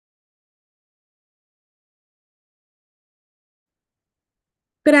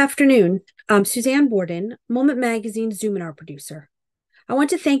Good afternoon. I'm Suzanne Borden, Moment Magazine's Zoominar producer. I want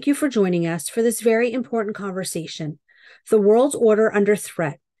to thank you for joining us for this very important conversation, The World's Order Under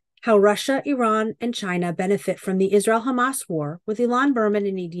Threat, How Russia, Iran, and China Benefit from the Israel-Hamas War with Ilan Berman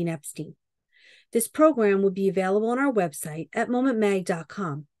and Nadine Epstein. This program will be available on our website at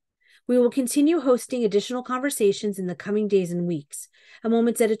momentmag.com. We will continue hosting additional conversations in the coming days and weeks. A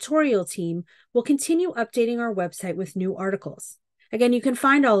Moment's editorial team will continue updating our website with new articles. Again, you can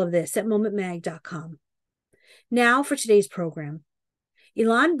find all of this at momentmag.com. Now for today's program.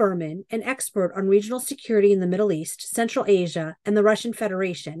 Ilan Berman, an expert on regional security in the Middle East, Central Asia, and the Russian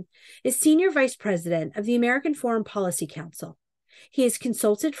Federation, is Senior Vice President of the American Foreign Policy Council. He has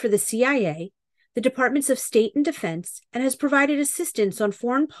consulted for the CIA, the Departments of State and Defense, and has provided assistance on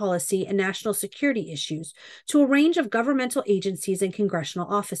foreign policy and national security issues to a range of governmental agencies and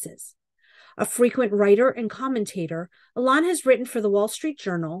congressional offices. A frequent writer and commentator, Ilan has written for the Wall Street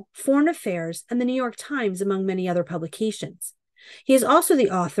Journal, Foreign Affairs, and the New York Times, among many other publications. He is also the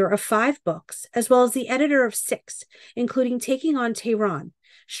author of 5 books, as well as the editor of 6, including Taking on Tehran,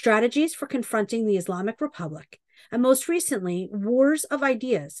 Strategies for Confronting the Islamic Republic, and most recently, Wars of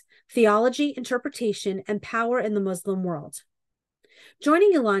Ideas, Theology, Interpretation, and Power in the Muslim World.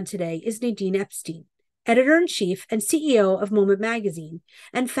 Joining Ilan today is Nadine Epstein, Editor-in-Chief and CEO of Moment Magazine,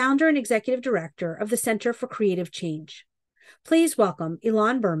 and founder and executive director of the Center for Creative Change. Please welcome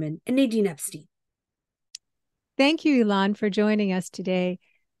Ilan Berman and Nadine Epstein. Thank you, Ilan, for joining us today.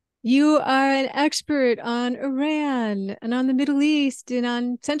 You are an expert on Iran and on the Middle East and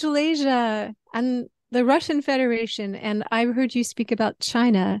on Central Asia and the Russian Federation, and I've heard you speak about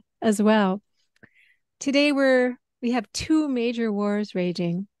China as well. Today we have 2 major wars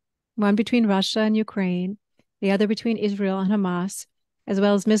raging, one between Russia and Ukraine, the other between Israel and Hamas, as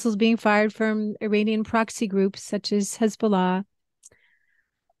well as missiles being fired from Iranian proxy groups such as Hezbollah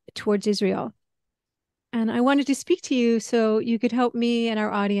towards Israel. And I wanted to speak to you so you could help me and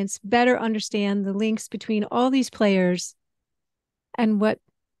our audience better understand the links between all these players and what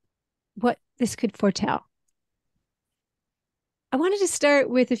this could foretell. I wanted to start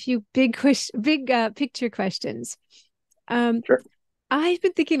with a few big picture questions. Sure. I've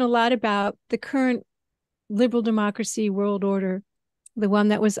been thinking a lot about the current liberal democracy world order, the one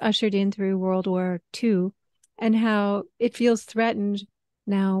that was ushered in through World War II, and how it feels threatened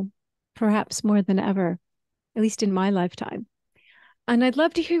now, perhaps more than ever, at least in my lifetime. And I'd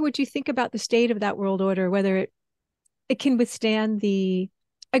love to hear what you think about the state of that world order, whether it can withstand the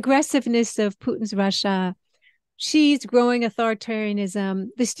aggressiveness of Putin's Russia, Xi's growing authoritarianism,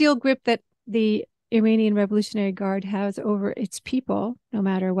 the steel grip that the Iranian Revolutionary Guard has over its people, no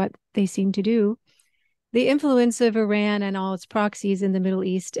matter what they seem to do, the influence of Iran and all its proxies in the Middle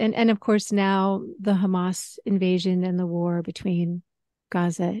East, and of course now the Hamas invasion and the war between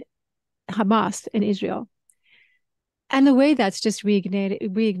Hamas and Israel. And the way that's just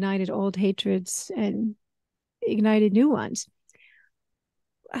reignited old hatreds and ignited new ones.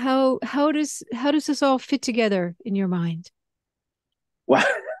 How does this all fit together in your mind? Well,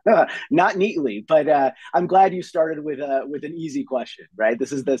 not neatly, but I'm glad you started with an easy question, right?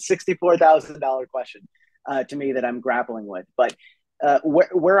 This is the $64,000 question to me that I'm grappling with. But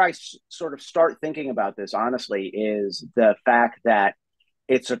where I sort of start thinking about this, honestly, is the fact that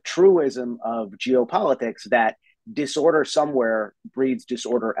it's a truism of geopolitics that disorder somewhere breeds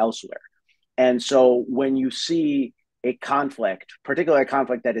disorder elsewhere. And so when you see a conflict, particularly a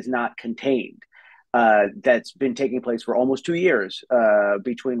conflict that is not contained, that's been taking place for almost 2 years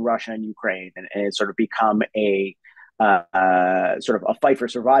between Russia and Ukraine, and it's sort of become a sort of a fight for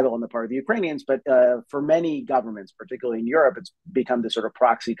survival on the part of the Ukrainians. But for many governments, particularly in Europe, it's become this sort of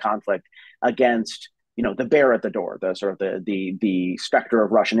proxy conflict against, the bear at the door, the sort of the specter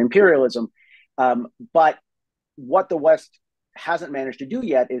of Russian imperialism. But what the West hasn't managed to do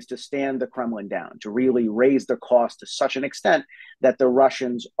yet is to stand the Kremlin down, to really raise the cost to such an extent that the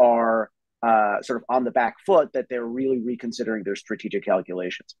Russians are sort of on the back foot, that they're really reconsidering their strategic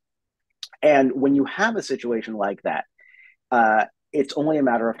calculations. And when you have a situation like that, it's only a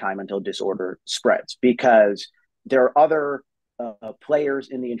matter of time until disorder spreads, because there are other players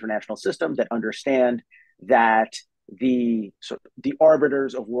in the international system that understand that the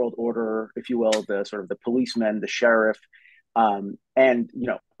arbiters of world order, if you will, the sort of the policemen, the sheriff, and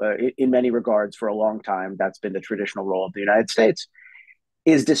in many regards, for a long time, that's been the traditional role of the United States,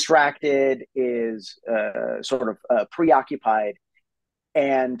 is distracted, is preoccupied,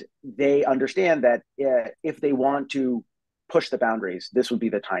 and they understand that if they want to push the boundaries, this would be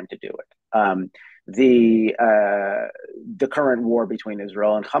the time to do it. The current war between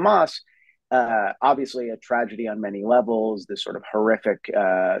Israel and Hamas obviously a tragedy on many levels, this sort of horrific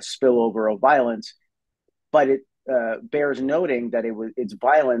spillover of violence, but it bears noting that it's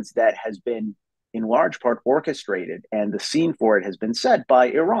violence that has been in large part orchestrated, and the scene for it has been set by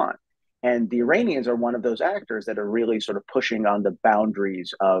Iran. And the Iranians are one of those actors that are really sort of pushing on the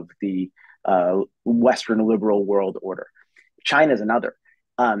boundaries of the Western liberal world order. China is another.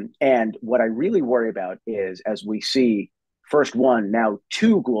 And what I really worry about is, as we see first one, now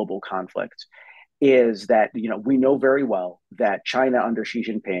two global conflicts, is that we know very well that China under Xi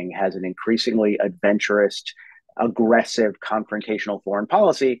Jinping has an increasingly adventurous, aggressive, confrontational foreign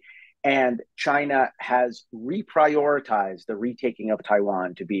policy, and China has reprioritized the retaking of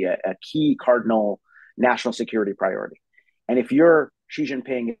Taiwan to be a key cardinal national security priority. And if you're Xi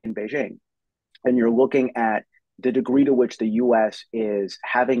Jinping in Beijing and you're looking at the degree to which the US is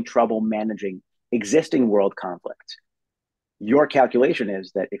having trouble managing existing world conflicts, your calculation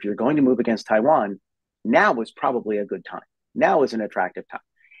is that if you're going to move against Taiwan, now is probably a good time. Now is an attractive time.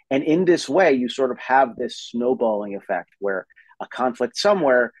 And in this way, you sort of have this snowballing effect where a conflict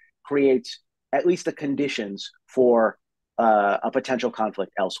somewhere creates at least the conditions for a potential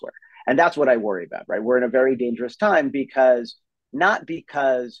conflict elsewhere. And that's what I worry about, right? We're in a very dangerous time because not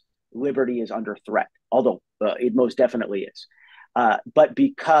because liberty is under threat, although it most definitely is, but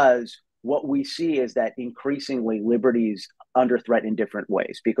because what we see is that increasingly liberties under threat in different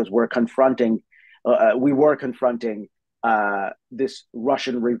ways, because we were confronting this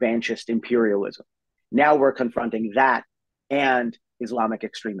Russian revanchist imperialism. Now we're confronting that and Islamic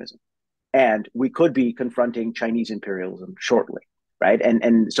extremism. And we could be confronting Chinese imperialism shortly, right?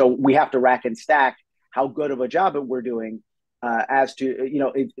 And so we have to rack and stack how good of a job we're doing as to,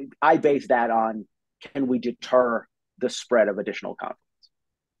 I base that on, can we deter the spread of additional conflicts?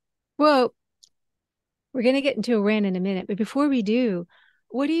 Well, we're going to get into Iran in a minute, but before we do,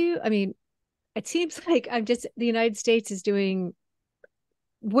 it seems like the United States is doing,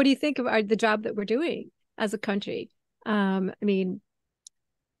 what do you think of the job that we're doing as a country? How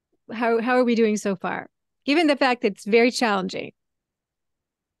are we doing so far, given the fact that it's very challenging?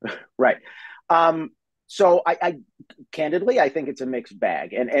 Right. So I candidly, I think it's a mixed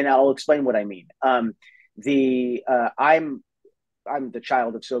bag, and I'll explain what I mean. I'm the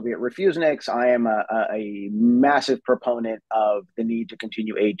child of Soviet refuseniks. I am a massive proponent of the need to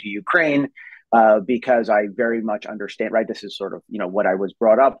continue aid to Ukraine because I very much understand, right? This is sort of, what I was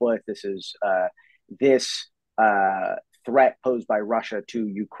brought up with. This is this threat posed by Russia to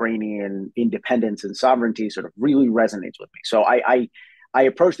Ukrainian independence and sovereignty sort of really resonates with me. So I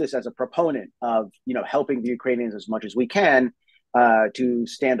approach this as a proponent of, helping the Ukrainians as much as we can to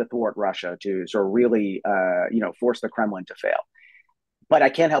stand athwart Russia, to sort of really, force the Kremlin to fail. But I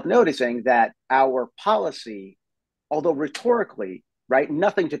can't help noticing that our policy, although rhetorically, right,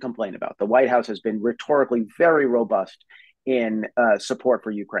 nothing to complain about. The White House has been rhetorically very robust in support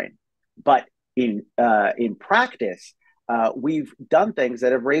for Ukraine. But in practice, we've done things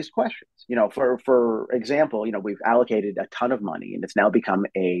that have raised questions. For example, we've allocated a ton of money, and it's now become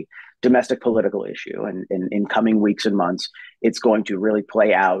a domestic political issue. And in coming weeks and months, it's going to really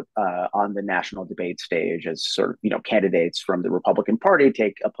play out on the national debate stage as sort of, candidates from the Republican Party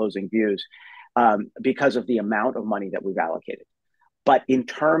take opposing views because of the amount of money that we've allocated. But in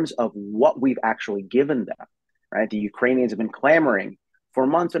terms of what we've actually given them, right, the Ukrainians have been clamoring for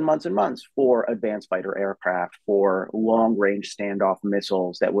months and months and months for advanced fighter aircraft, for long-range standoff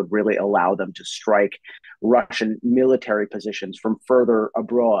missiles that would really allow them to strike Russian military positions from further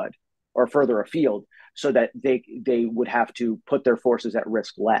abroad or further afield, so that they would have to put their forces at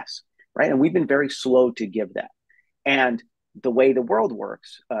risk less, right? And we've been very slow to give that. And the way the world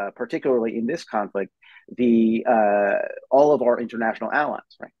works, particularly in this conflict, all of our international allies,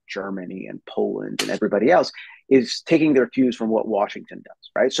 right, Germany and Poland and everybody else, is taking their cues from what Washington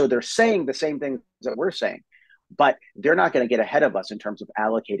does, right? So they're saying the same things that we're saying, but they're not going to get ahead of us in terms of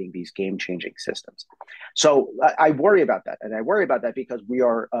allocating these game-changing systems. So I worry about that, and I worry about that because we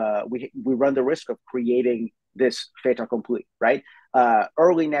run the risk of creating this fait accompli, right?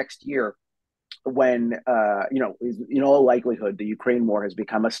 Early next year, when in all likelihood the Ukraine war has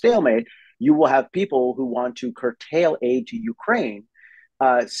become a stalemate, you will have people who want to curtail aid to Ukraine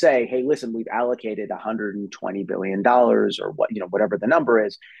say, hey, listen, we've allocated $120 billion or whatever the number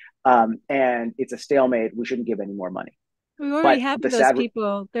is, and it's a stalemate. We shouldn't give any more money. We already have those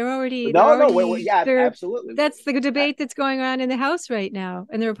people. Absolutely. That's the debate that's going on in the House right now,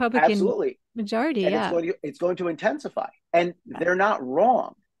 in the Republican majority. And it's going to intensify, and they're not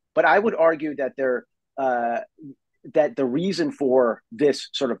wrong. But I would argue that that the reason for this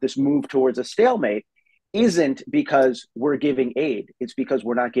move towards a stalemate isn't because we're giving aid. It's because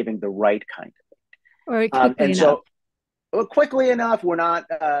we're not giving the right kind of or aid. quickly And enough. so quickly enough, we're not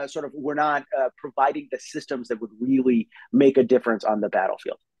providing the systems that would really make a difference on the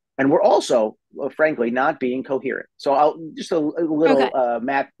battlefield. And we're also, frankly, not being coherent. So I'll just a little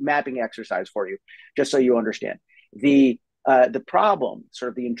mapping exercise for you, just so you understand. The problem, sort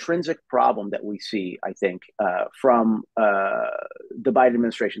of the intrinsic problem that we see, I think, from the Biden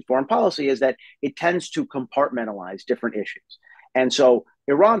administration's foreign policy is that it tends to compartmentalize different issues. And so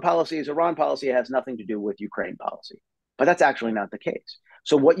Iran policy it has nothing to do with Ukraine policy. But that's actually not the case.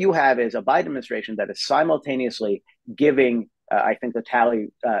 So what you have is a Biden administration that is simultaneously giving, I think the tally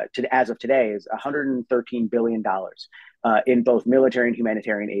as of today is $113 billion in both military and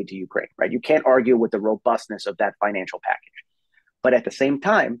humanitarian aid to Ukraine, right? You can't argue with the robustness of that financial package. But at the same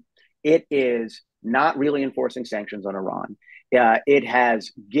time, it is not really enforcing sanctions on Iran. It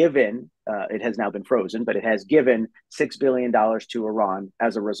has given, it has now been frozen, but it has given $6 billion to Iran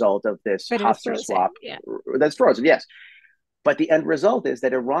as a result of this hostage swap that's frozen, yes. But the end result is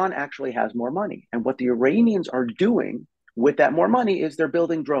that Iran actually has more money. And what the Iranians are doing with that more money is they're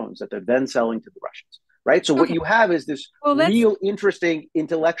building drones that they're then selling to the Russians, right? So what you have is this real interesting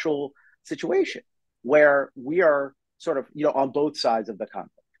intellectual situation where we are sort of, on both sides of the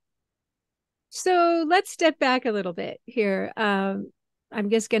conflict. So let's step back a little bit here. I'm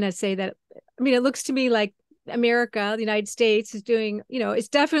just going to say that, it looks to me like America, the United States, is doing, it's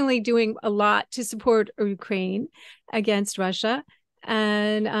definitely doing a lot to support Ukraine against Russia.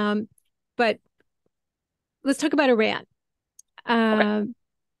 And, but let's talk about Iran.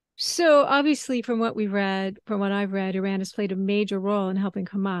 So obviously from what I've read, Iran has played a major role in helping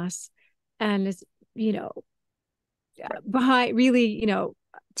Hamas and is, behind really,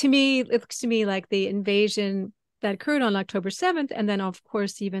 to me, it looks to me like the invasion that occurred on October 7th. And then, of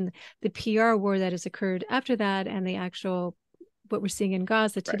course, even the PR war that has occurred after that and the actual, what we're seeing in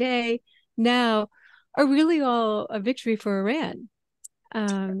Gaza today now are really all a victory for Iran.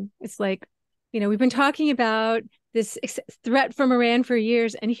 It's like, we've been talking about this threat from Iran for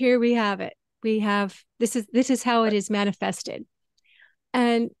years, and here we have it. This is how it is manifested.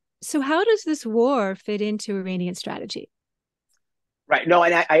 And so how does this war fit into Iranian strategy? Right. No,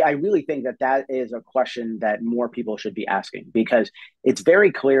 and I really think that is a question that more people should be asking, because it's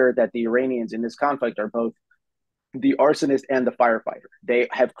very clear that the Iranians in this conflict are both the arsonist and the firefighter. They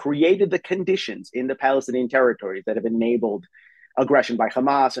have created the conditions in the Palestinian territories that have enabled aggression by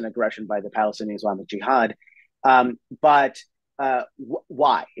Hamas and aggression by the Palestinian Islamic Jihad. But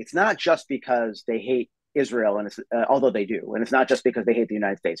why? It's not just because they hate Israel, and although they do, and it's not just because they hate the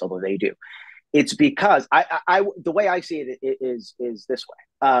United States, although they do. It's because the way I see it is this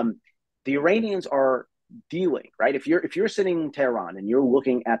way. The Iranians are dealing, right? If you're sitting in Tehran and you're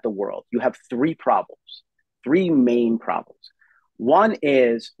looking at the world, you have three main problems. One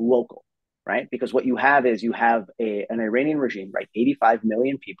is local, right? Because what you have is an Iranian regime, right? 85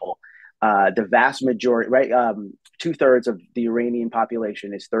 million people. The vast majority, right? 2/3 of the Iranian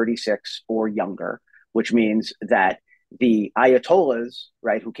population is 36 or younger, which means that the Ayatollahs,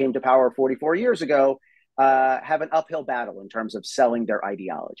 right, who came to power 44 years ago, have an uphill battle in terms of selling their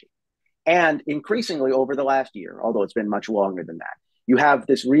ideology. And increasingly over the last year, although it's been much longer than that, you have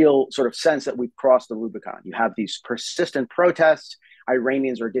this real sort of sense that we've crossed the Rubicon. You have these persistent protests.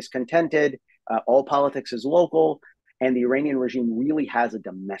 Iranians are discontented. All politics is local. And the Iranian regime really has a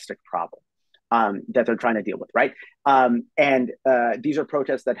domestic problem that they're trying to deal with, right? And these are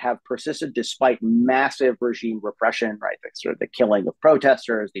protests that have persisted despite massive regime repression, right? Sort of the killing of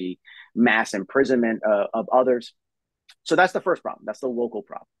protesters, the mass imprisonment of others. So that's the first problem. That's the local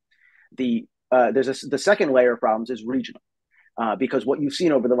problem. The second layer of problems is regional, because what you've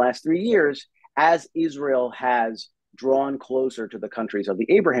seen over the last 3 years, as Israel has drawn closer to the countries of the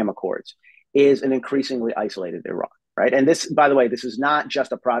Abraham Accords, is an increasingly isolated Iran. Right. And this, by the way, this is not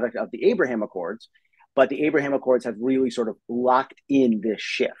just a product of the Abraham Accords, but the Abraham Accords have really sort of locked in this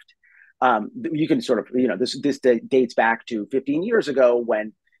shift. You can sort of, this dates back to 15 years ago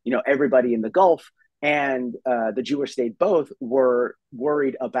when, everybody in the Gulf and the Jewish state both were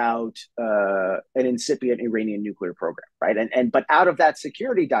worried about an incipient Iranian nuclear program. Right. But out of that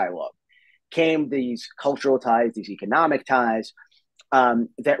security dialogue came these cultural ties, these economic ties,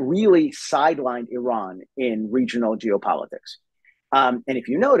 that really sidelined Iran in regional geopolitics. And if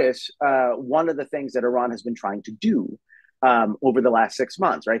you notice, one of the things that Iran has been trying to do over the last 6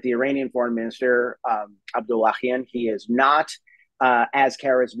 months, right? The Iranian foreign minister, Abdullahian, he is not as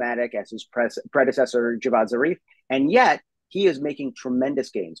charismatic as his predecessor, Javad Zarif, and yet he is making tremendous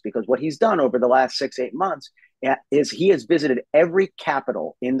gains, because what he's done over the last 6-8 months is he has visited every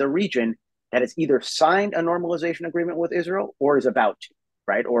capital in the region that has either signed a normalization agreement with Israel or is about to,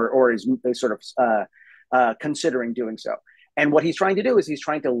 right? Or is sort of considering doing so. And what he's trying to do is he's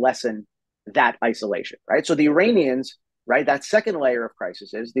trying to lessen that isolation, right? So the Iranians, right, that second layer of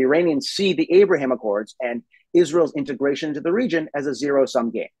crisis is the Iranians see the Abraham Accords and Israel's integration into the region as a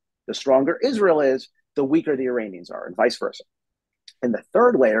zero-sum game. The stronger Israel is, the weaker the Iranians are, and vice versa. And the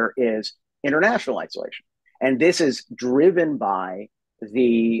third layer is international isolation. And this is driven by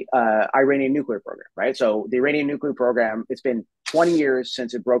the Iranian nuclear program, right? So the Iranian nuclear program, it's been 20 years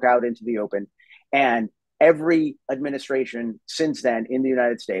since it broke out into the open. And every administration since then in the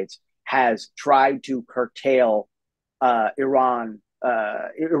United States has tried to curtail Iran's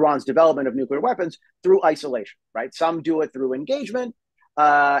development of nuclear weapons through isolation, right? Some do it through engagement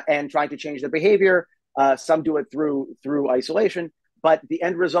and trying to change their behavior. Some do it through isolation. But the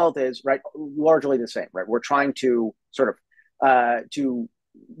end result is, right, largely the same, right? We're trying to sort of to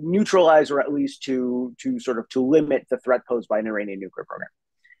neutralize or at least to limit the threat posed by an Iranian nuclear program.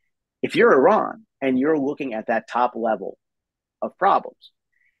 If you're Iran and you're looking at that top level of problems,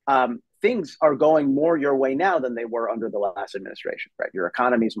 things are going more your way now than they were under the last administration, right? Your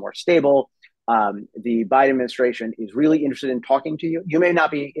economy is more stable. The Biden administration is really interested in talking to you. You may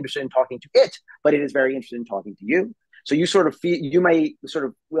not be interested in talking to it, but it is very interested in talking to you. So you sort of feel you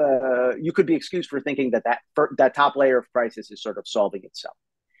could be excused for thinking that top layer of crisis is sort of solving itself.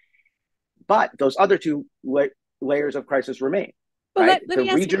 But those other two layers of crisis remain. Well, right? let me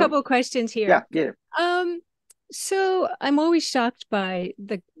ask a couple of questions here. Yeah. So I'm always shocked by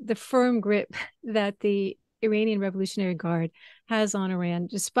the firm grip that the Iranian Revolutionary Guard has on Iran,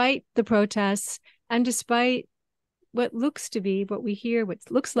 despite the protests and despite what looks to be, what we hear, what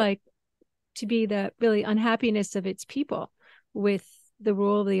looks like to be the really unhappiness of its people with the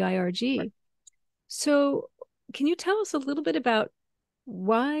role of the IRG. Right. So can you tell us a little bit about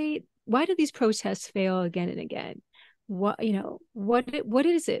why do these protests fail again and again? What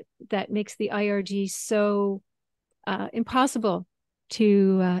is it that makes the IRG so impossible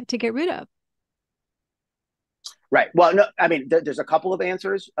to get rid of? Right. Well, no, I mean, there's a couple of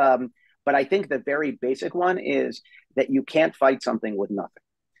answers, but I think the very basic one is that you can't fight something with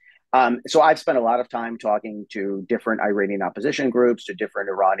nothing. So I've spent a lot of time talking to different Iranian opposition groups, to different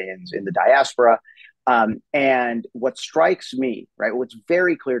Iranians in the diaspora. And what strikes me, right, what's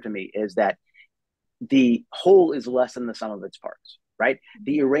very clear to me is that the whole is less than the sum of its parts, right?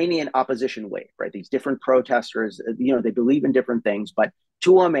 The Iranian opposition wave, right? These different protesters, they believe in different things, but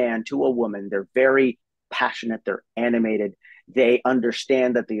to a man, to a woman, they're very passionate, they're animated. They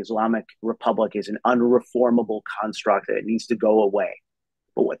understand that the Islamic Republic is an unreformable construct, that it needs to go away.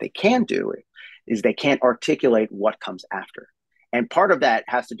 But what they can't do is they can't articulate what comes after. And part of that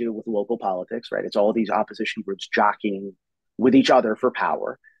has to do with local politics, right? It's all these opposition groups jockeying with each other for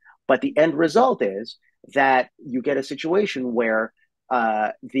power. But the end result is that you get a situation where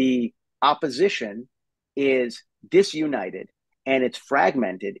the opposition is disunited and it's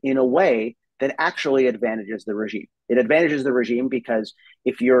fragmented in a way that actually advantages the regime. It advantages the regime because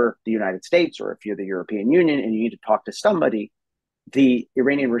if you're the United States or if you're the European Union and you need to talk to somebody, the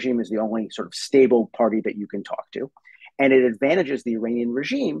Iranian regime is the only sort of stable party that you can talk to. And it advantages the Iranian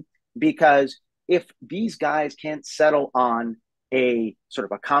regime because if these guys can't settle on a sort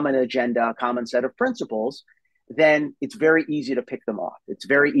of a common agenda, a common set of principles, then it's very easy to pick them off. It's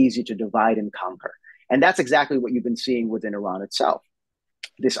very easy to divide and conquer. And that's exactly what you've been seeing within Iran itself.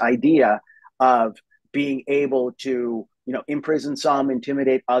 This idea of being able to, imprison some,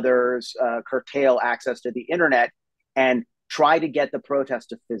 intimidate others, curtail access to the internet, and try to get the protest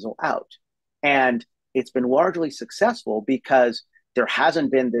to fizzle out. And it's been largely successful because there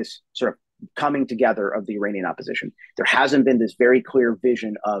hasn't been this sort of coming together of the Iranian opposition. There hasn't been this very clear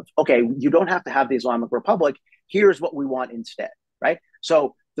vision of, okay, you don't have to have the Islamic Republic. Here's what we want instead, right?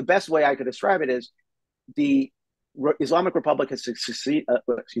 So the best way I could describe it is the Islamic Republic has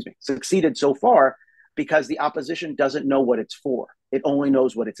succeeded so far because the opposition doesn't know what it's for. It only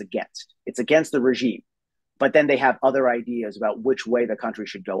knows what it's against. It's against the regime. But then they have other ideas about which way the country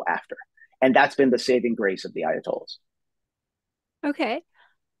should go after. And that's been the saving grace of the Ayatollahs. Okay.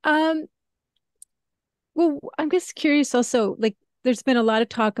 Well, I'm just curious also, like there's been a lot of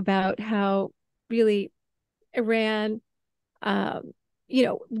talk about how really Iran,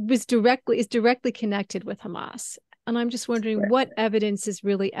 is directly connected with Hamas. And I'm just wondering what evidence is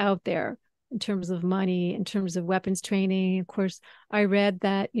really out there in terms of money, in terms of weapons training. Of course, I read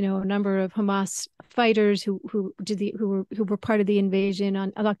that, a number of Hamas fighters who were part of the invasion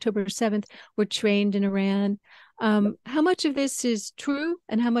on October 7th were trained in Iran. How much of this is true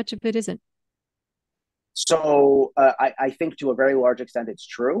and how much of it isn't? So I think to a very large extent it's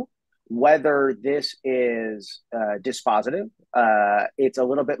true. whether this is dispositive. It's a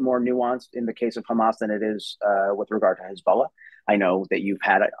little bit more nuanced in the case of Hamas than it is with regard to Hezbollah. I know that you've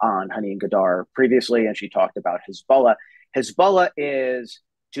had it on Honey and Gadar previously, and she talked about Hezbollah. Hezbollah is,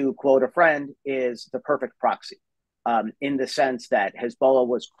 to quote a friend, is the perfect proxy in the sense that Hezbollah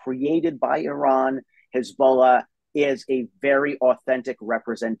was created by Iran. Hezbollah is a very authentic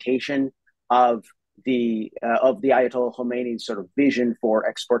representation of the Ayatollah Khomeini's sort of vision for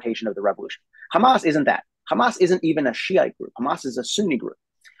exportation of the revolution. Hamas isn't that. Hamas isn't even a Shiite group. Hamas is a Sunni group.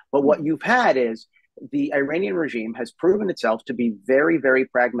 But what you've had is the Iranian regime has proven itself to be very, very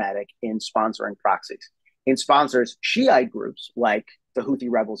pragmatic in sponsoring proxies. It sponsors Shiite groups like the Houthi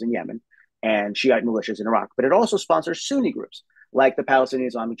rebels in Yemen and Shiite militias in Iraq, but it also sponsors Sunni groups like the Palestinian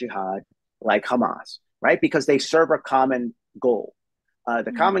Islamic Jihad, like Hamas, right? Because they serve a common goal.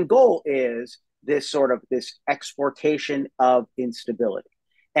 The common goal is this exportation of instability.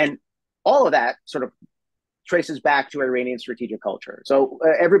 And all of that sort of traces back to Iranian strategic culture. So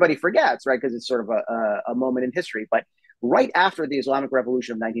everybody forgets, right? Because it's sort of a moment in history. But right after the Islamic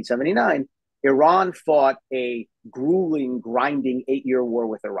Revolution of 1979, Iran fought a grueling, grinding 8-year war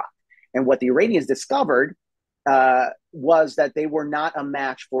with Iraq. And what the Iranians discovered was that they were not a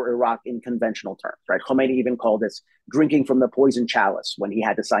match for Iraq in conventional terms, right? Khomeini even called this drinking from the poison chalice when he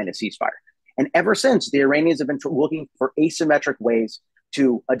had to sign a ceasefire. And ever since, the Iranians have been looking for asymmetric ways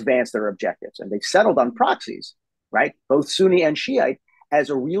to advance their objectives. And they've settled on proxies, right? Both Sunni and Shiite, as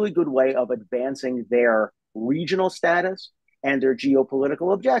a really good way of advancing their regional status and their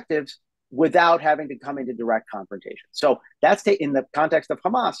geopolitical objectives without having to come into direct confrontation. So that's in the context of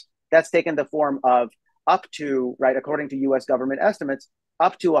Hamas, that's taken the form of up to, right, according to US government estimates,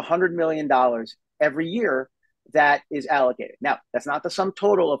 up to $100 million every year that is allocated. Now, that's not the sum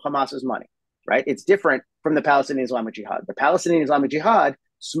total of Hamas's money, right? It's different from the Palestinian Islamic Jihad. The Palestinian Islamic Jihad,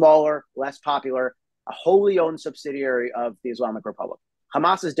 smaller, less popular, a wholly owned subsidiary of the Islamic Republic.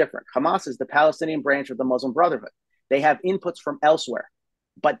 Hamas is different. Hamas is the Palestinian branch of the Muslim Brotherhood. They have inputs from elsewhere.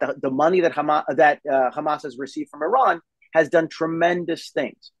 But the money that Hamas has received from Iran has done tremendous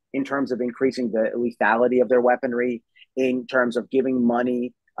things in terms of increasing the lethality of their weaponry, in terms of giving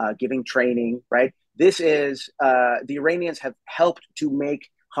money, giving training, right? This is, the Iranians have helped to make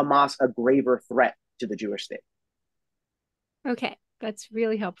Hamas a graver threat to the Jewish state. Okay, that's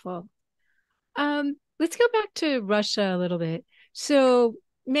really helpful. Let's go back to Russia a little bit. So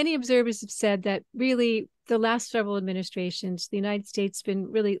many observers have said that really the last several administrations, the United States has been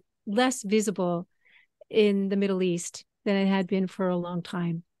really less visible in the Middle East than it had been for a long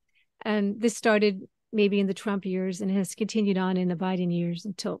time. And this started maybe in the Trump years and has continued on in the Biden years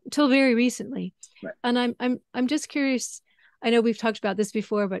until very recently. Right. And I'm just curious, I know we've talked about this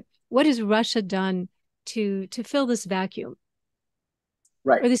before, but what has Russia done to fill this vacuum?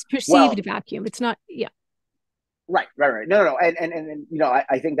 Right. Or this perceived vacuum? It's not, yeah. Right. No. And you know,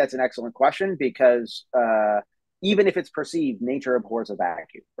 I think that's an excellent question because even if it's perceived, nature abhors a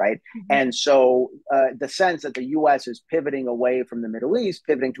vacuum, right? Mm-hmm. And so the sense that the U.S. is pivoting away from the Middle East,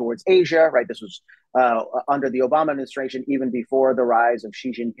 pivoting towards Asia, right? This was under the Obama administration, even before the rise of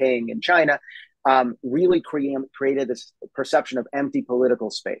Xi Jinping in China, really created this perception of empty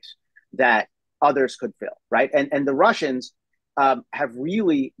political space that others could fill, right? And the Russians have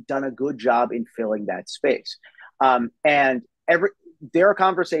really done a good job in filling that space. And their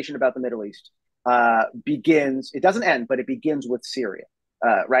conversation about the Middle East begins, it doesn't end, but it begins with Syria,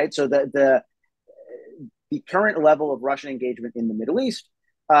 right? So the current level of Russian engagement in the Middle East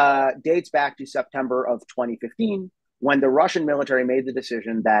dates back to September of 2015, when the Russian military made the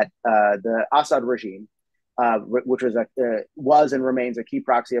decision that the Assad regime, which was and remains a key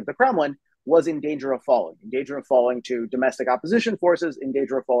proxy of the Kremlin, was in danger of falling to domestic opposition forces, in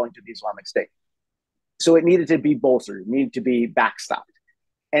danger of falling to the Islamic State. So it needed to be bolstered, it needed to be backstopped.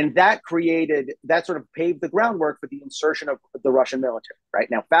 And that sort of paved the groundwork for the insertion of the Russian military, right?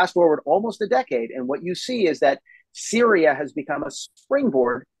 Now, fast forward almost a decade, and what you see is that Syria has become a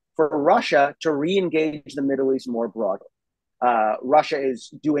springboard for Russia to re-engage the Middle East more broadly. Russia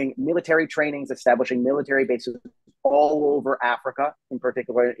is doing military trainings, establishing military bases all over Africa, in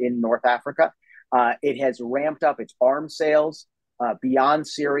particular in North Africa. It has ramped up its arms sales beyond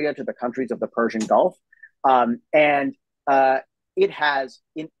Syria to the countries of the Persian Gulf. And it has,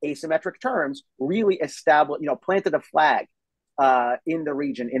 in asymmetric terms, really established, planted a flag in the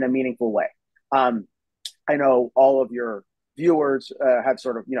region in a meaningful way. I know all of your viewers have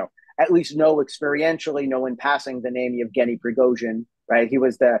sort of, at least know experientially, know in passing the name Yevgeny Prigozhin, right? He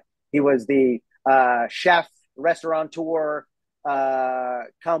was the chef, restaurateur,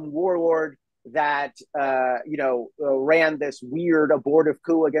 come warlord that ran this weird abortive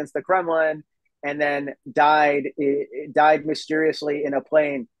coup against the Kremlin, and then died mysteriously in a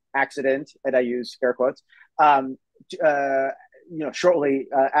plane accident, and I use air quotes, shortly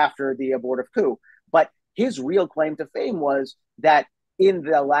after the abortive coup. But his real claim to fame was that in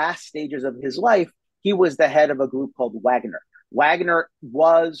the last stages of his life, he was the head of a group called Wagner. Wagner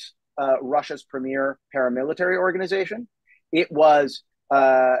was Russia's premier paramilitary organization. It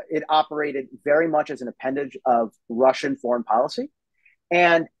operated very much as an appendage of Russian foreign policy,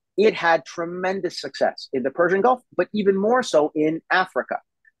 and it had tremendous success in the Persian Gulf, but even more so in Africa,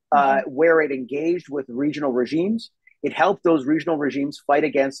 where it engaged with regional regimes. It helped those regional regimes fight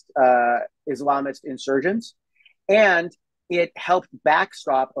against Islamist insurgents, and it helped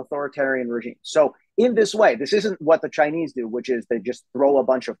backstop authoritarian regimes. So in this way, this isn't what the Chinese do, which is they just throw a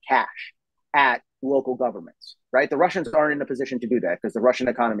bunch of cash at local governments, right? The Russians aren't in a position to do that because the Russian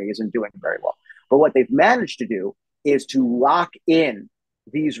economy isn't doing very well. But what they've managed to do is to lock in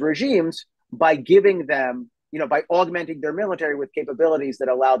these regimes by giving them, by augmenting their military with capabilities that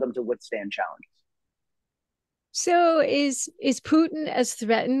allow them to withstand challenges. So is Putin as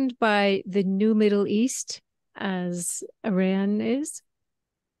threatened by the new Middle East as Iran is?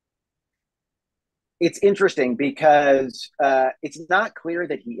 It's interesting because it's not clear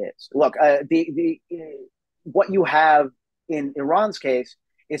that he is. Look, what you have in Iran's case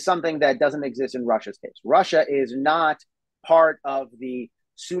is something that doesn't exist in Russia's case. Russia is not part of the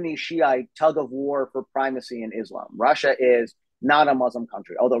Sunni Shiite tug of war for primacy in Islam. Russia is not a Muslim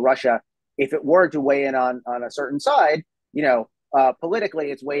country, although Russia, if it were to weigh in on a certain side,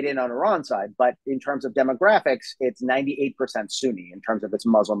 politically it's weighed in on Iran's side, but in terms of demographics, it's 98% Sunni in terms of its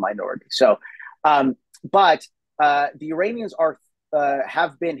Muslim minority. So, but the Iranians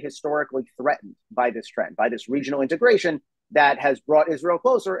have been historically threatened by this trend, by this regional integration that has brought Israel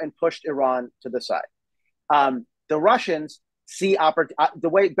closer and pushed Iran to the side. The Russians see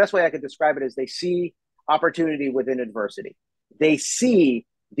best way I could describe it is they see opportunity within adversity. They see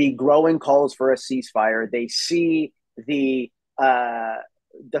the growing calls for a ceasefire. They see the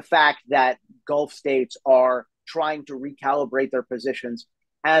fact that Gulf states are trying to recalibrate their positions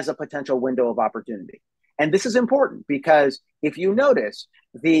as a potential window of opportunity. And this is important because if you notice,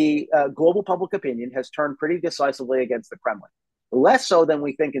 the global public opinion has turned pretty decisively against the Kremlin, less so than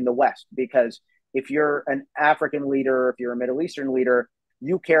we think in the West, because if you're an African leader, if you're a Middle Eastern leader,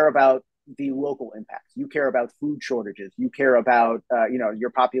 you care about the local impacts. You care about food shortages. You care about your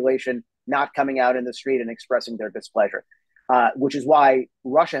population not coming out in the street and expressing their displeasure, which is why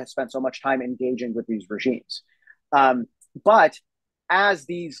Russia has spent so much time engaging with these regimes. But as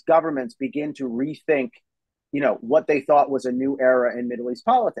these governments begin to rethink, what they thought was a new era in Middle East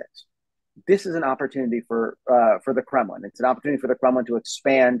politics, this is an opportunity for the Kremlin. It's an opportunity for the Kremlin to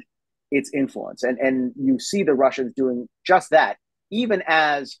expand its influence, and you see the Russians doing just that. Even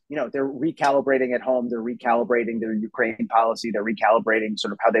as they're recalibrating at home, they're recalibrating their Ukraine policy, they're recalibrating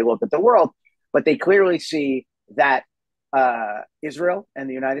sort of how they look at the world, but they clearly see that Israel and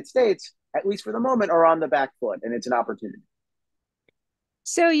the United States, at least for the moment, are on the back foot, and it's an opportunity.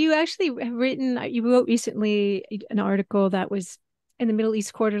 So you actually have you wrote recently an article that was in the Middle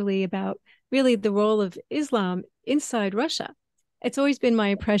East Quarterly about really the role of Islam inside Russia. It's always been my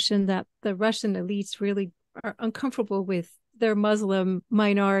impression that the Russian elites really are uncomfortable with their Muslim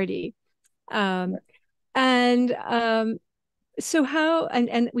minority. So how,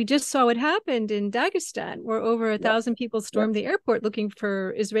 and we just saw what happened in Dagestan, where over 1,000 people stormed the airport looking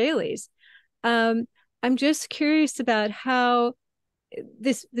for Israelis. I'm just curious about how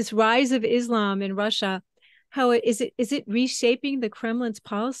this rise of Islam in Russia, how is it reshaping the Kremlin's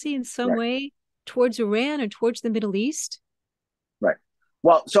policy in some way towards Iran or towards the Middle East? Right.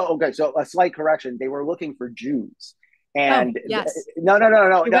 Well, so a slight correction. They were looking for Jews. And yes. No.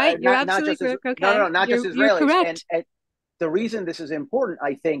 You're right. You're absolutely correct. Okay. Not just Israelis. You're correct. And the reason this is important,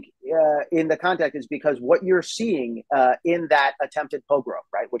 I think, in the context is because what you're seeing in that attempted pogrom,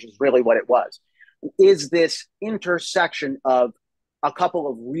 right, which is really what it was, is this intersection of a couple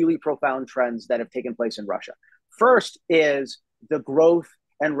of really profound trends that have taken place in Russia. First is the growth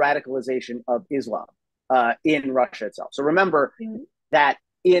and radicalization of Islam in Russia itself. So remember that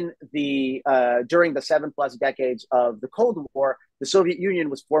in the during the 7+ decades of the Cold War, the Soviet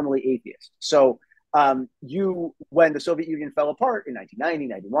Union was formerly atheist. So when the Soviet Union fell apart in 1990,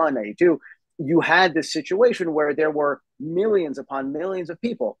 91, 92, you had this situation where there were millions upon millions of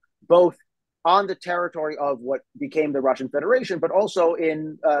people, both on the territory of what became the Russian Federation, but also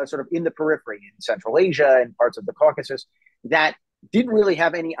in sort of in the periphery, in Central Asia and parts of the Caucasus, that didn't really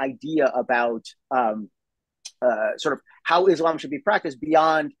have any idea about sort of how Islam should be practiced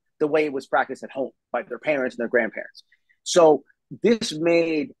beyond the way it was practiced at home by their parents and their grandparents. So this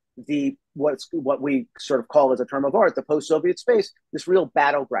made what we sort of call as a term of art, the post-Soviet space, this real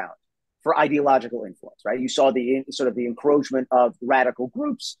battleground for ideological influence, right? You saw the encroachment of radical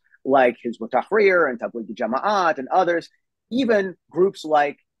groups like Hizb ut-Tahrir and Tabligh Jamaat and others, even groups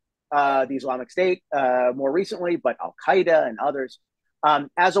like the Islamic State more recently, but Al-Qaeda and others,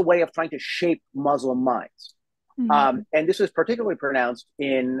 as a way of trying to shape Muslim minds. And this was particularly pronounced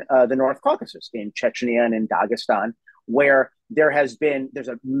in the North Caucasus, in Chechnya and in Dagestan, where there's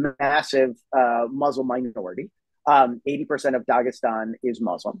a massive Muslim minority. 80% of Dagestan is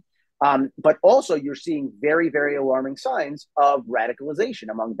Muslim. But also you're seeing very, very alarming signs of radicalization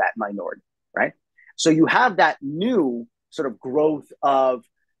among that minority, right? So you have that new sort of growth of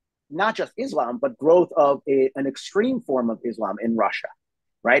not just Islam, but growth of an extreme form of Islam in Russia,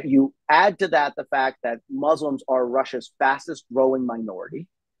 right? You add to that the fact that Muslims are Russia's fastest growing minority,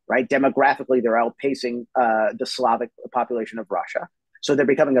 right? Demographically, they're outpacing the Slavic population of Russia. So they're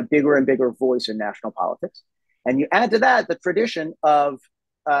becoming a bigger and bigger voice in national politics. And you add to that the tradition of,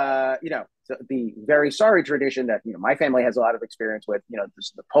 the very sorry tradition that, my family has a lot of experience with,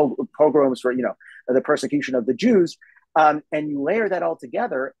 the pogroms for, the persecution of the Jews. And you layer that all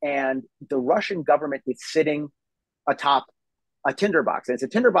together, and the Russian government is sitting atop a tinderbox. And it's a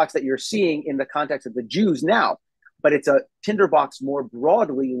tinderbox that you're seeing in the context of the Jews now, but it's a tinderbox more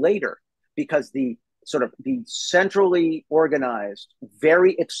broadly later, because the centrally organized,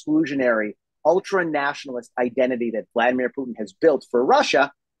 very exclusionary, ultra-nationalist identity that Vladimir Putin has built for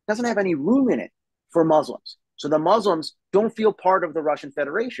Russia doesn't have any room in it for Muslims. So the Muslims don't feel part of the Russian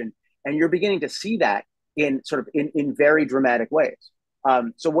Federation, and you're beginning to see that in very dramatic ways.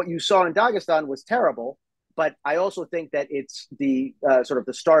 So what you saw in Dagestan was terrible, but I also think that it's the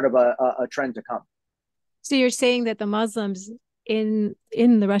start of a trend to come. So you're saying that the Muslims in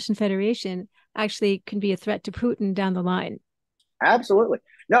the Russian Federation actually can be a threat to Putin down the line? Absolutely.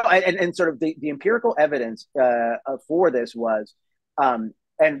 No, and sort of the empirical evidence for this was,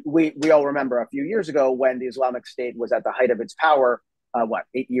 and we all remember a few years ago when the Islamic State was at the height of its power,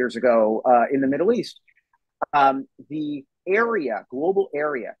 8 years ago in the Middle East, the global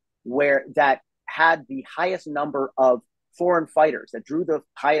area where that had the highest number of foreign fighters, that drew the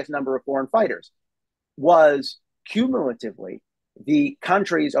highest number of foreign fighters, was cumulatively the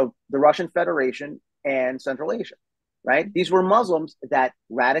countries of the Russian Federation and Central Asia, right? These were Muslims that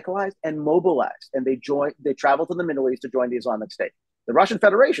radicalized and mobilized, and they traveled to the Middle East to join the Islamic State. The Russian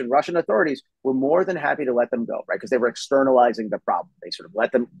Federation, Russian authorities were more than happy to let them go, right? Because they were externalizing the problem. They sort of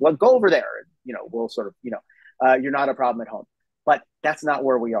let them go over there. And, we'll you're not a problem at home. But that's not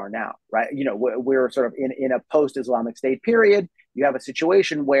where we are now, right? We're sort of in a post-Islamic State period. You have a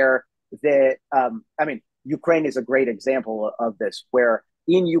situation where Ukraine is a great example of this, where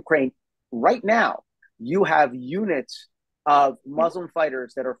in Ukraine right now, you have units of Muslim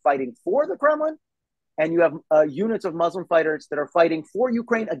fighters that are fighting for the Kremlin, and you have units of Muslim fighters that are fighting for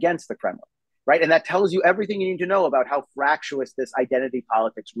Ukraine against the Kremlin, right? And that tells you everything you need to know about how fractious this identity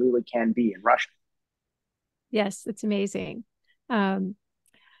politics really can be in Russia. Yes, it's amazing.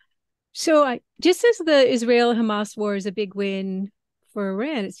 So just as the Israel-Hamas war is a big win for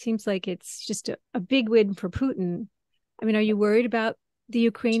Iran, it seems like it's just a big win for Putin. I mean, are you worried about the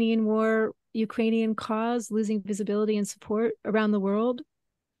Ukrainian war, Ukrainian cause losing visibility and support around the world?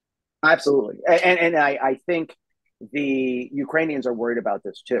 Absolutely. And I think the Ukrainians are worried about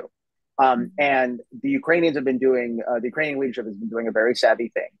this too. And the Ukrainians have been the Ukrainian leadership has been doing a very savvy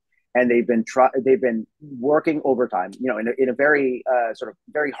thing. And they've been working overtime, in a very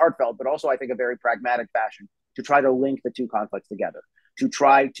very heartfelt, but also I think a very pragmatic fashion to try to link the two conflicts together, to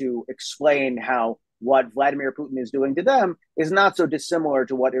try to explain how what Vladimir Putin is doing to them is not so dissimilar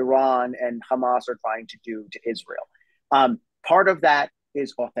to what Iran and Hamas are trying to do to Israel. Part of that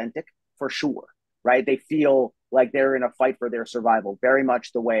is authentic, for sure, right? They feel like they're in a fight for their survival, very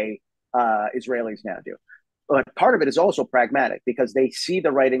much the way Israelis now do. But part of it is also pragmatic, because they see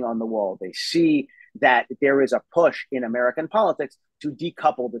the writing on the wall. They see that there is a push in American politics to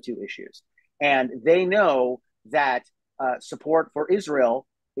decouple the two issues. And they know that support for Israel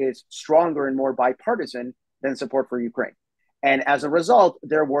is stronger and more bipartisan than support for Ukraine. And as a result,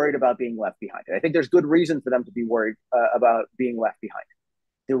 they're worried about being left behind. And I think there's good reason for them to be worried about being left behind.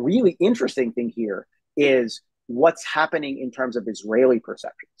 The really interesting thing here is what's happening in terms of Israeli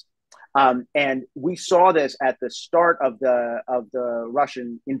perceptions. And we saw this at the start of the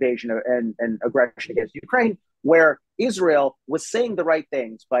Russian invasion and aggression against Ukraine, where Israel was saying the right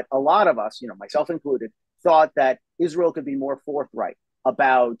things, but a lot of us, myself included, thought that Israel could be more forthright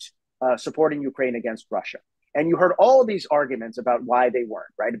about supporting Ukraine against Russia. And you heard all of these arguments about why they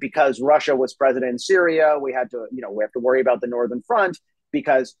weren't, right? Because Russia was president in Syria, we have to worry about the Northern Front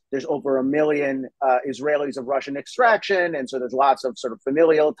because there's over 1 million Israelis of Russian extraction. And so there's lots of sort of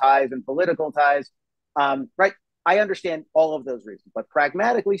familial ties and political ties, right? I understand all of those reasons. But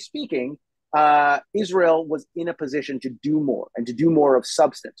pragmatically speaking, Israel was in a position to do more and to do more of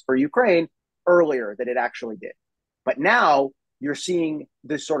substance for Ukraine earlier than it actually did. But now you're seeing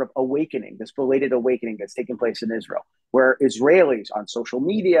this sort of awakening, this belated awakening that's taking place in Israel, where Israelis on social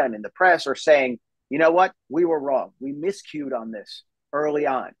media and in the press are saying, you know what, we were wrong. We miscued on this early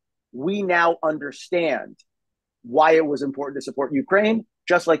on. We now understand why it was important to support Ukraine,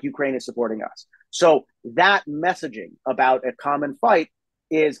 just like Ukraine is supporting us. So that messaging about a common fight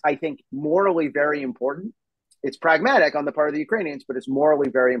is, I think, morally very important. It's pragmatic on the part of the Ukrainians, but it's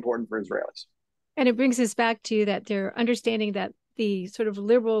morally very important for Israelis. And it brings us back to that they're understanding that the sort of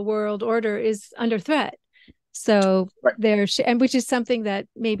liberal world order is under threat. So and which is something that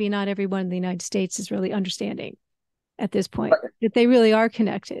maybe not everyone in the United States is really understanding at this point, that they really are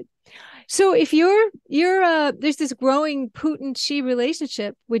connected. So if you're there's this growing Putin-Xi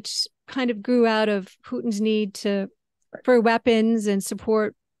relationship, which kind of grew out of Putin's need for weapons and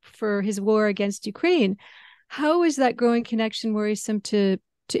support for his war against Ukraine. How is that growing connection worrisome to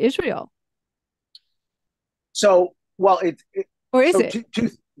Israel? So, well,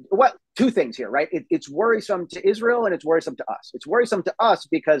 two things here, right? It's worrisome to Israel and it's worrisome to us. It's worrisome to us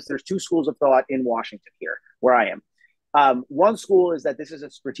because there's two schools of thought in Washington here, where I am. One school is that this is a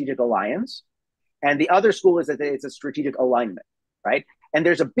strategic alliance, and the other school is that it's a strategic alignment, right? And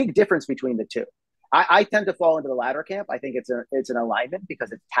there's a big difference between the two. I tend to fall into the latter camp. I think it's an alignment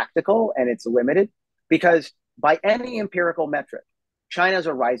because it's tactical and it's limited. Because by any empirical metric, China's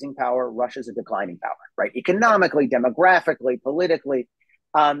a rising power, Russia's a declining power, right? Economically, demographically, politically.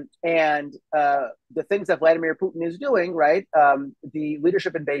 And the things that Vladimir Putin is doing, right, the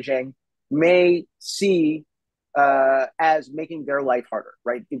leadership in Beijing may see as making their life harder,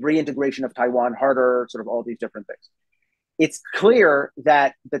 right? Reintegration of Taiwan harder, sort of all these different things. It's clear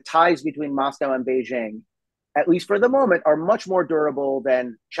that the ties between Moscow and Beijing, at least for the moment, are much more durable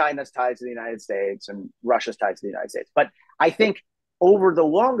than China's ties to the United States and Russia's ties to the United States. But I think over the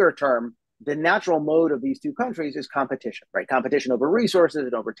longer term, the natural mode of these two countries is competition, right? Competition over resources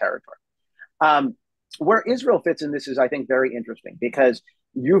and over territory. Where Israel fits in this is, I think, very interesting because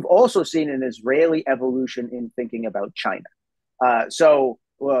you've also seen an Israeli evolution in thinking about China.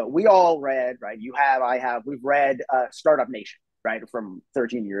 We all read, right? You have, I have, we've read Startup Nation, right? From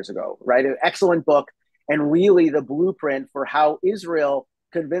 13 years ago, right? An excellent book and really the blueprint for how Israel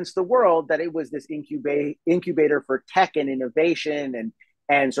convinced the world that it was this incubator for tech and innovation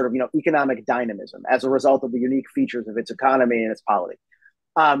and sort of, economic dynamism as a result of the unique features of its economy and its polity.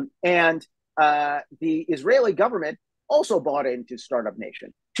 The Israeli government also bought into Startup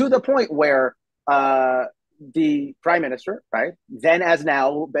Nation to the point where the prime minister, right, then as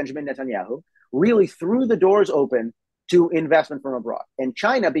now, Benjamin Netanyahu, really threw the doors open to investment from abroad. And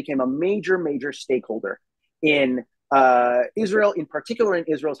China became a major, major stakeholder in Israel, in particular in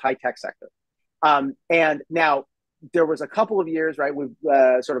Israel's high-tech sector. And now there was a couple of years, right,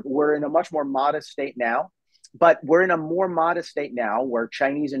 we're in a much more modest state now, but we're in a more modest state now where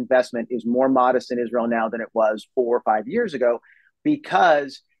Chinese investment is more modest in Israel now than it was 4 or 5 years ago,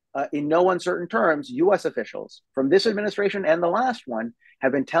 because in no uncertain terms, U.S. officials from this administration and the last one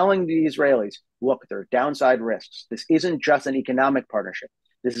have been telling the Israelis, look, there are downside risks. This isn't just an economic partnership.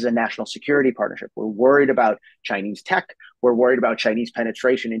 This is a national security partnership. We're worried about Chinese tech. We're worried about Chinese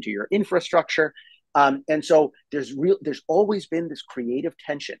penetration into your infrastructure. And so there's always been this creative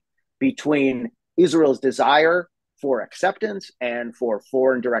tension between Israel's desire for acceptance and for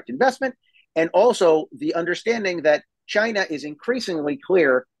foreign direct investment, and also the understanding that China is increasingly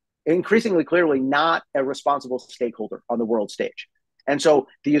clearly not a responsible stakeholder on the world stage. And so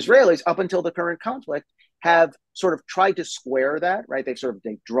the Israelis, up until the current conflict, have sort of tried to square that, right?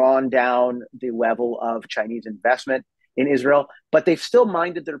 They've drawn down the level of Chinese investment in Israel, but they've still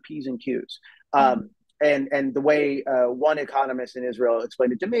minded their P's and Q's. And the way one economist in Israel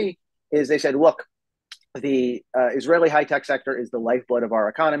explained it to me is they said, look, the Israeli high-tech sector is the lifeblood of our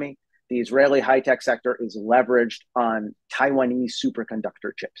economy. The Israeli high-tech sector is leveraged on Taiwanese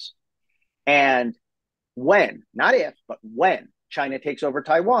superconductor chips. And when, not if, but when China takes over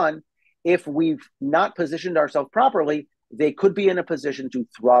Taiwan, if we've not positioned ourselves properly, they could be in a position to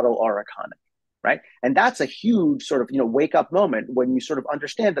throttle our economy, right? And that's a huge sort of, wake-up moment when you sort of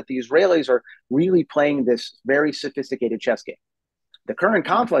understand that the Israelis are really playing this very sophisticated chess game. The current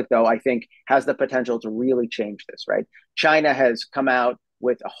conflict, though, I think has the potential to really change this, right? China has come out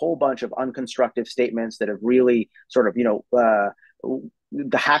with a whole bunch of unconstructive statements that have really sort of,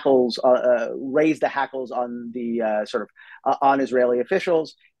 the hackles, raised the hackles on the on Israeli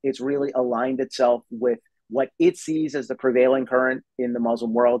officials. It's really aligned itself with what it sees as the prevailing current in the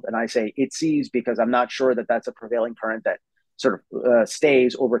Muslim world. And I say it sees because I'm not sure that that's a prevailing current that sort of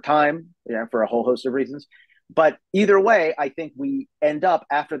stays over time, for a whole host of reasons. But either way, I think we end up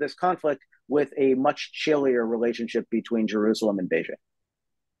after this conflict with a much chillier relationship between Jerusalem and Beijing.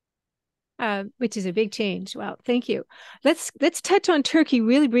 Which is a big change. Wow, thank you. Let's touch on Turkey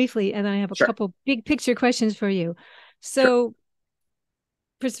really briefly, and then I have a couple big picture questions for you. So,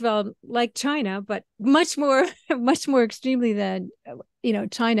 first of all, like China, but much more extremely than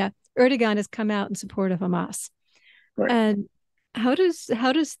China, Erdogan has come out in support of Hamas. Right. And how does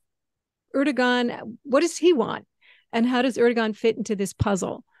Erdogan, what does he want, and how does Erdogan fit into this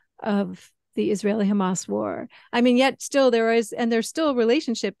puzzle of the Israeli-Hamas war? I mean, yet still there's still a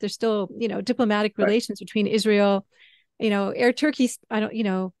relationship. There's still, diplomatic relations between Israel, Air Turkey,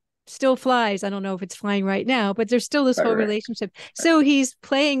 still flies. I don't know if it's flying right now, but there's still this whole relationship. So he's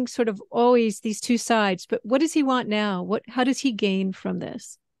playing sort of always these two sides, but what does he want now? How does he gain from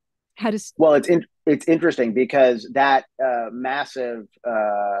this? Well, it's interesting because that massive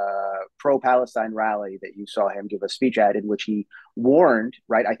pro-Palestine rally that you saw him give a speech at, in which he warned,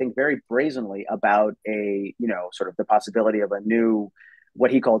 right, I think very brazenly, about sort of the possibility of a new,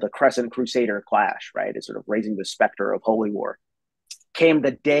 what he called a Crescent Crusader clash, right? It's sort of raising the specter of holy war, came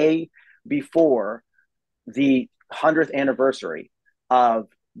the day before the 100th anniversary of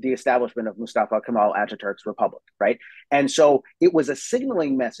the establishment of Mustafa Kemal Ataturk's republic, right? And so it was a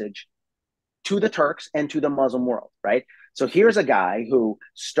signaling message to the Turks and to the Muslim world, right? So here's a guy who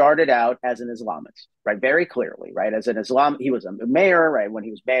started out as an Islamist, right? Very clearly, right? As an Islam, he was a mayor, right? When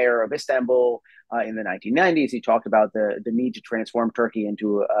he was mayor of Istanbul in the 1990s, he talked about the need to transform Turkey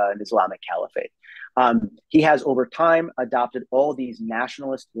into an Islamic caliphate. He has over time adopted all these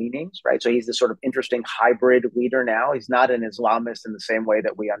nationalist leanings, right? So he's this sort of interesting hybrid leader now. He's not an Islamist in the same way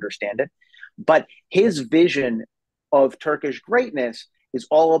that we understand it, but his vision of Turkish greatness is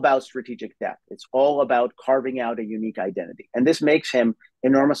all about strategic depth. It's all about carving out a unique identity. And this makes him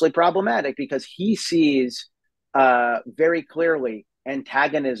enormously problematic because he sees very clearly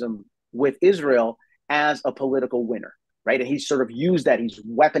antagonism with Israel as a political winner, right? And he's sort of used that, he's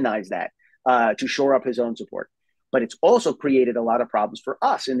weaponized that to shore up his own support. But it's also created a lot of problems for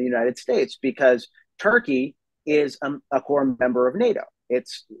us in the United States because Turkey is a core member of NATO.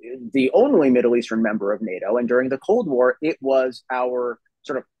 It's the only Middle Eastern member of NATO. And during the Cold War, it was our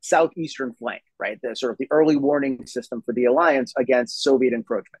sort of southeastern flank, right? The sort of the early warning system for the alliance against Soviet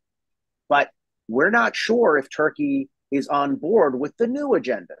encroachment. But we're not sure if Turkey is on board with the new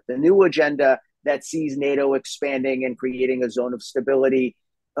agenda that sees NATO expanding and creating a zone of stability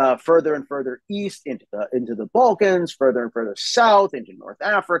further and further east into the Balkans, further and further south into North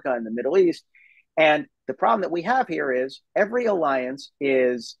Africa and the Middle East. And the problem that we have here is every alliance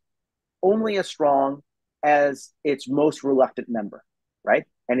is only as strong as its most reluctant member, right?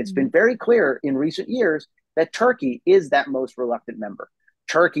 And it's been very clear in recent years that Turkey is that most reluctant member.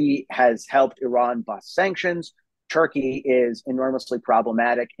 Turkey has helped Iran bust sanctions. Turkey is enormously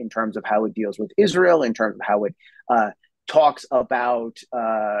problematic in terms of how it deals with Israel, in terms of how it talks about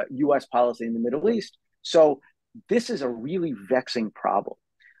U.S. policy in the Middle East. So this is a really vexing problem.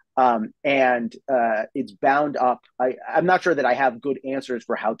 And it's bound up. I'm not sure that I have good answers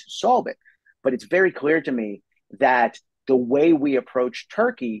for how to solve it, but it's very clear to me that the way we approach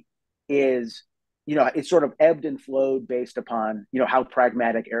Turkey is, it's sort of ebbed and flowed based upon, how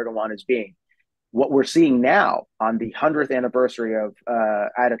pragmatic Erdogan is being. What we're seeing now on the 100th anniversary of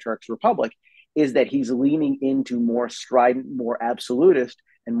Ataturk's republic is that he's leaning into more strident, more absolutist,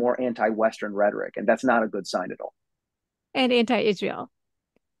 and more anti-Western rhetoric. And that's not a good sign at all. And anti-Israel.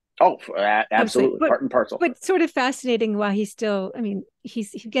 Oh, absolutely. But, part and parcel. But sort of fascinating while he's still,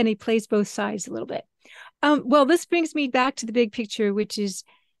 he plays both sides a little bit. Well, this brings me back to the big picture, which is,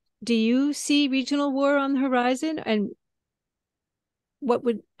 do you see regional war on the horizon? And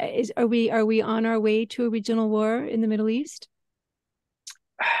are we on our way to a regional war in the Middle East?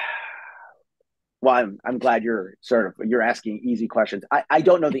 Well, I'm glad you're asking easy questions. I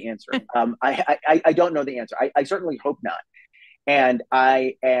don't know the answer. I don't know the answer. I certainly hope not. And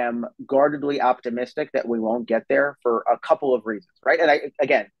I am guardedly optimistic that we won't get there for a couple of reasons, right? And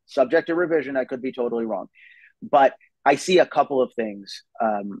again, subject to revision, I could be totally wrong. But I see a couple of things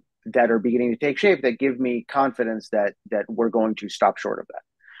that are beginning to take shape that give me confidence that we're going to stop short of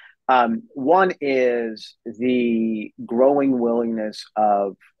that. One is the growing willingness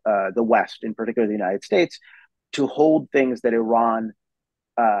of the West, in particular the United States, to hold things that Iran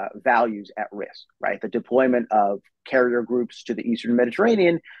values at risk, right? The deployment of carrier groups to the Eastern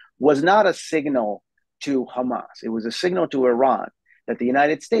Mediterranean was not a signal to Hamas. It was a signal to Iran that the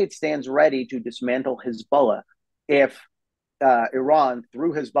United States stands ready to dismantle Hezbollah if Iran,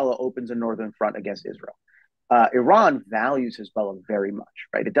 through Hezbollah, opens a northern front against Israel. Iran values Hezbollah very much,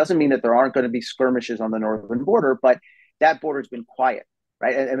 right? It doesn't mean that there aren't going to be skirmishes on the northern border, but that border's been quiet,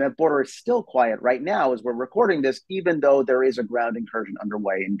 right? And that border is still quiet right now as we're recording this, even though there is a ground incursion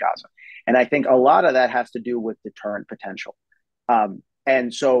underway in Gaza. And I think a lot of that has to do with deterrent potential.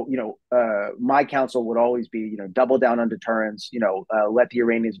 And so, my counsel would always be, double down on deterrence, let the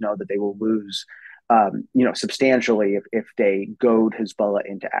Iranians know that they will lose, substantially if they goad Hezbollah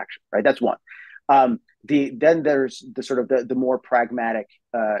into action, right? That's one. Then there's the more pragmatic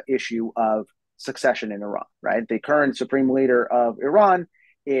issue of succession in Iran, right? The current supreme leader of Iran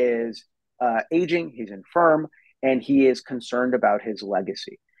is aging, he's infirm, and he is concerned about his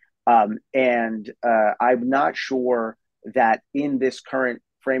legacy. And I'm not sure that in this current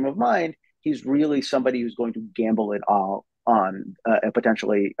frame of mind, he's really somebody who's going to gamble it all on a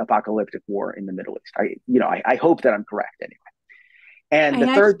potentially apocalyptic war in the Middle East. I hope that I'm correct anyway. And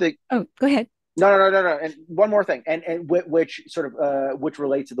the third thing. Oh, go ahead. No. And one more thing, and which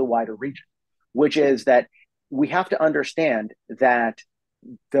relates to the wider region, which is that we have to understand that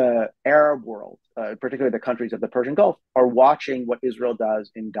the Arab world, particularly the countries of the Persian Gulf, are watching what Israel does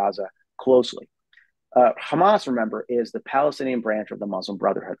in Gaza closely. Hamas, remember, is the Palestinian branch of the Muslim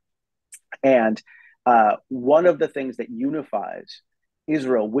Brotherhood. And one of the things that unifies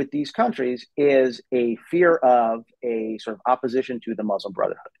Israel with these countries is a fear of a sort of opposition to the Muslim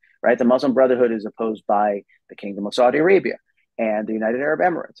Brotherhood, right? The Muslim Brotherhood is opposed by the Kingdom of Saudi Arabia and the United Arab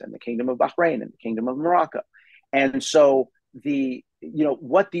Emirates and the Kingdom of Bahrain and the Kingdom of Morocco. And so what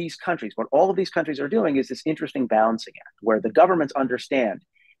all of these countries are doing is this interesting balancing act where the governments understand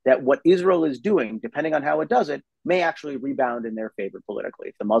that what Israel is doing, depending on how it does it, may actually rebound in their favor politically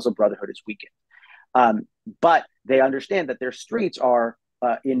if the Muslim Brotherhood is weakened. But they understand that their streets are,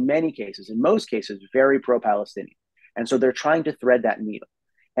 in most cases, very pro-Palestinian. And so they're trying to thread that needle.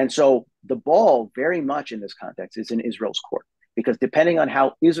 And so the ball very much in this context is in Israel's court, because depending on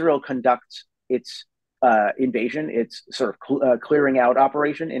how Israel conducts its invasion, its sort of clearing out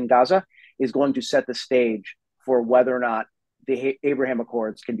operation in Gaza, is going to set the stage for whether or not the Abraham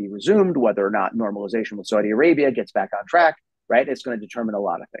Accords can be resumed, whether or not normalization with Saudi Arabia gets back on track, right? It's going to determine a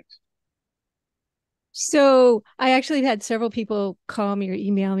lot of things. So I actually had several people call me or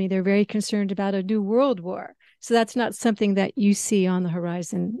email me. They're very concerned about a new world war. So that's not something that you see on the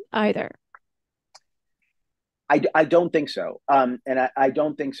horizon either. I don't think so. I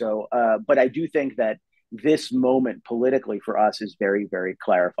don't think so. But I do think that this moment politically for us is very, very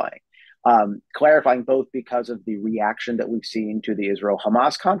clarifying. Clarifying both because of the reaction that we've seen to the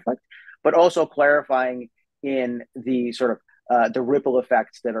Israel-Hamas conflict, but also clarifying in the sort of the ripple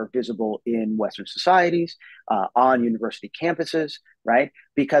effects that are visible in Western societies, on university campuses, right?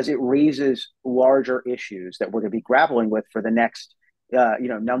 Because it raises larger issues that we're going to be grappling with for the next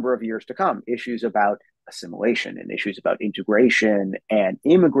number of years to come. Issues about assimilation and issues about integration and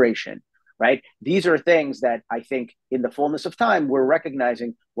immigration, right? These are things that I think in the fullness of time, we're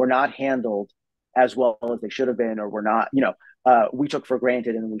recognizing were not handled as well as they should have been, or were not, we took for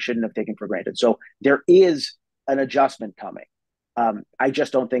granted and we shouldn't have taken for granted. So there is an adjustment coming. I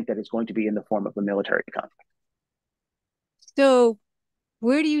just don't think that it's going to be in the form of a military conflict. So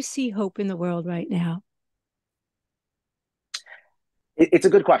where do you see hope in the world right now? It's a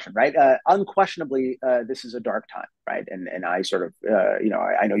good question, right? Unquestionably, this is a dark time, right? And I sort of,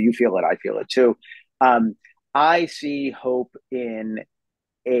 I know you feel it, I feel it too. I see hope in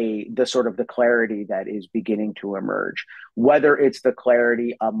the sort of the clarity that is beginning to emerge, whether it's the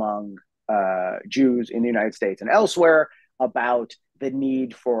clarity among Jews in the United States and elsewhere about the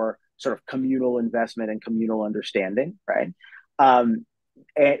need for sort of communal investment and communal understanding, right?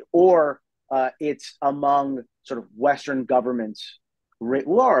 Or it's among sort of Western governments writ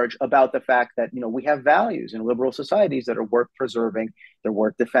large about the fact that, we have values in liberal societies that are worth preserving, they're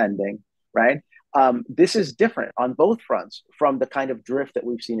worth defending, right? This is different on both fronts from the kind of drift that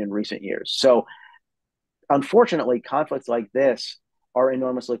we've seen in recent years. So unfortunately, conflicts like this are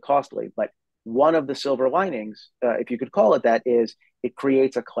enormously costly, but one of the silver linings, if you could call it that, is it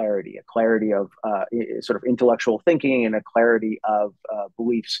creates a clarity of sort of intellectual thinking and a clarity of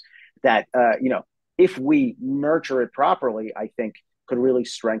beliefs that, if we nurture it properly, I think could really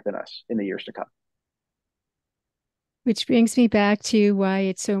strengthen us in the years to come. Which brings me back to why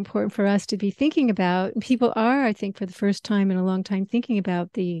it's so important for us to be thinking about, people are, I think, for the first time in a long time, thinking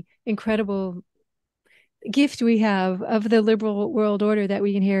about the incredible gift we have of the liberal world order that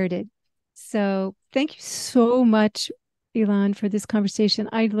we inherited. So thank you so much, Ilan, for this conversation.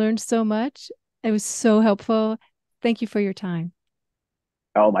 I learned so much. It was so helpful. Thank you for your time.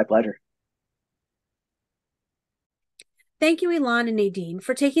 Oh, my pleasure. Thank you, Ilan and Nadine,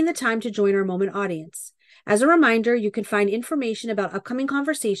 for taking the time to join our Moment audience. As a reminder, you can find information about upcoming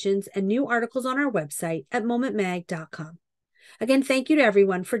conversations and new articles on our website at momentmag.com. Again, thank you to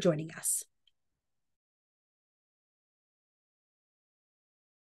everyone for joining us.